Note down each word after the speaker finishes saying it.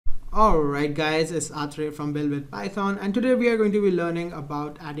Alright guys, it's Atre from buildwithpython, and today we are going to be learning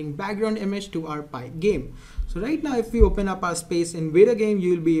about adding background image to our Pygame. So right now if we open up our space invader game,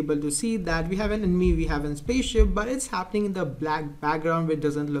 you will be able to see that we have an enemy, we have a spaceship, but it's happening in the black background which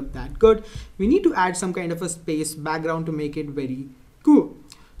doesn't look that good. We need to add some kind of a space background to make it very cool.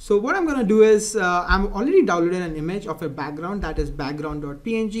 So what I'm going to do is I'm already downloaded an image of a background, that is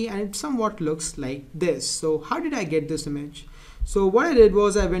background.png, and it somewhat looks like this. So how did I get this image? So what I did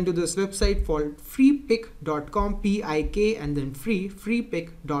was I went to this website called freepik.com, P-I-K and then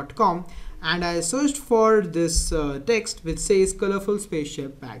freepik.com, and I searched for this text which says colorful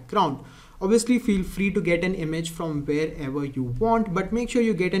spaceship background. Obviously feel free to get an image from wherever you want, but make sure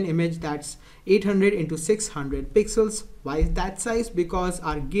you get an image that's 800 into 600 pixels. Why is that size? Because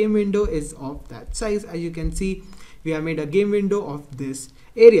our game window is of that size. As you can see, we have made a game window of this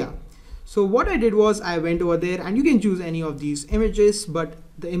area. So what I did was I went over there, and you can choose any of these images, but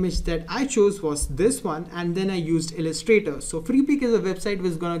the image that I chose was this one, and then I used Illustrator. So Freepik is a website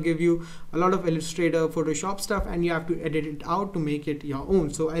which is going to give you a lot of Illustrator, Photoshop stuff, and you have to edit it out to make it your own.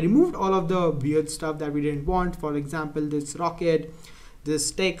 So I removed all of the weird stuff that we didn't want. For example, this rocket,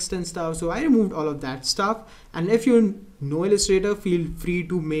 this text and stuff. So I removed all of that stuff, and if you know Illustrator, feel free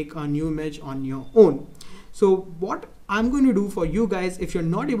to make a new image on your own. So what I'm going to do for you guys, if you're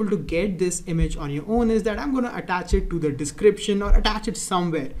not able to get this image on your own, is that I'm going to attach it to the description or attach it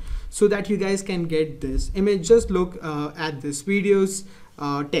somewhere so that you guys can get this image. Just look at this video's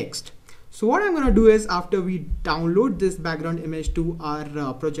text. So what I'm going to do is, after we download this background image to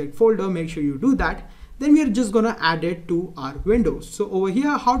our project folder, make sure you do that. Then we are just going to add it to our windows. So over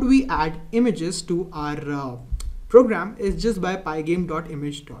here, how do we add images to our program? Is just by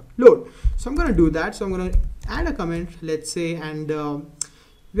pygame.image.load. So I'm going to do that. So I'm going to add a comment, let's say, and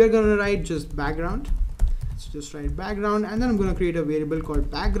we are going to write just background. Let's just write background, and then I'm going to create a variable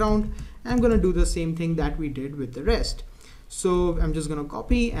called background, and I'm going to do the same thing that we did with the rest. So I'm just going to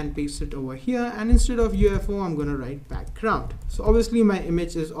copy and paste it over here, and instead of UFO, I'm going to write background. So obviously my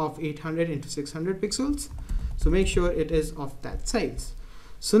image is of 800 into 600 pixels. So make sure it is of that size.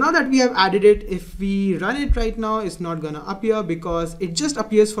 So now that we have added it, if we run it right now, it's not going to appear because it just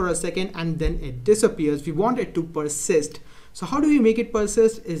appears for a second and then it disappears. We want it to persist. So how do we make it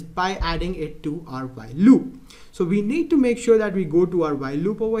persist? Is by adding it to our while loop. So we need to make sure that we go to our while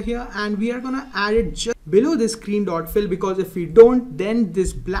loop over here, and we are going to add it just below this screen.fill, because if we don't, then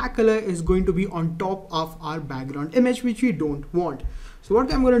this black color is going to be on top of our background image, which we don't want. So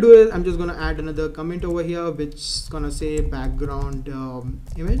what I'm going to do is I'm just going to add another comment over here which is going to say background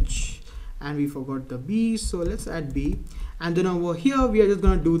image, and we forgot the B, so let's add B. And then over here we are just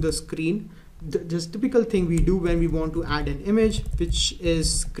going to do the screen, just typical thing we do when we want to add an image, which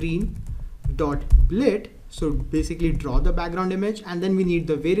is screen.blit. So basically draw the background image, and then we need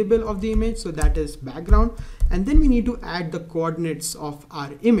the variable of the image, so that is background, and then we need to add the coordinates of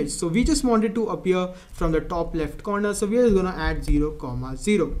our image. So we just want it to appear from the top left corner, so we are going to add 0,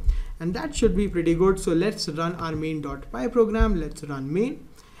 0, and that should be pretty good. So let's run our main.py program. Let's run main,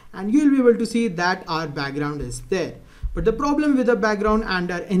 and you'll be able to see that our background is there. But the problem with the background and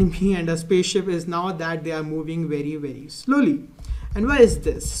our enemy and our spaceship is now that they are moving very, very slowly. And why is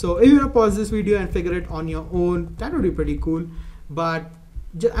this? So if you want to pause this video and figure it on your own, that would be pretty cool. But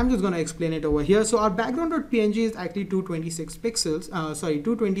I'm just going to explain it over here. So our background.png is actually 226 pixels,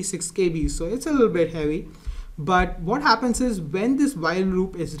 226 KB. So it's a little bit heavy. But what happens is, when this while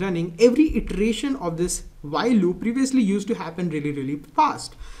loop is running, every iteration of this while loop previously used to happen really, really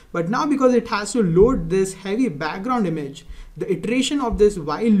fast. But now, because it has to load this heavy background image, the iteration of this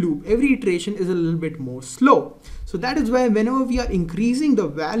while loop, every iteration is a little bit more slow. So that is why whenever we are increasing the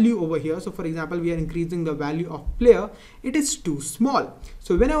value over here, so for example, we are increasing the value of player, it is too small.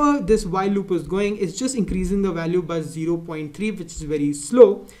 So whenever this while loop is going, it's just increasing the value by 0.3, which is very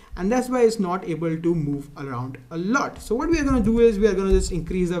slow. And that's why it's not able to move around a lot. So what we are going to do is we are going to just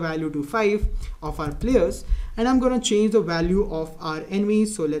increase the value to 5 of our players, and I'm going to change the value of our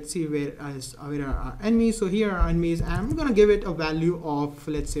enemies. So let's see where are our enemies. So here are our enemies, and I'm going to give it a value of,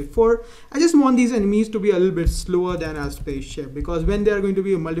 let's say, 4. I just want these enemies to be a little bit slower than our spaceship, because when there are going to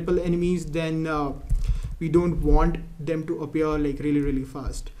be multiple enemies, then we don't want them to appear like really, really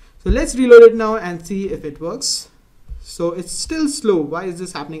fast. So let's reload it now and see if it works. So it's still slow. Why is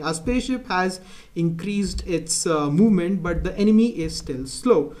this happening? Our spaceship has increased its movement, but the enemy is still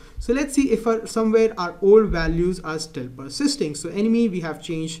slow. So let's see if somewhere our old values are still persisting. So enemy, we have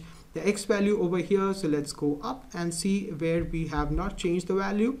changed the X value over here. So let's go up and see where we have not changed the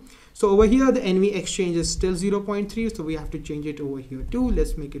value. So over here, the enemy exchange is still 0.3. So we have to change it over here too.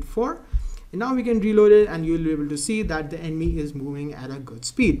 Let's make it 4. And now we can reload it and you'll be able to see that the enemy is moving at a good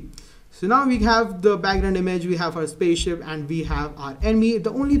speed. So now we have the background image, we have our spaceship, and we have our enemy.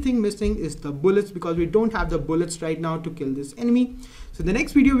 The only thing missing is the bullets, because we don't have the bullets right now to kill this enemy. So the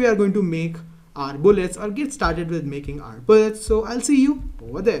next video we are going to make our bullets, or get started with making our bullets. So I'll see you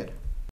over there.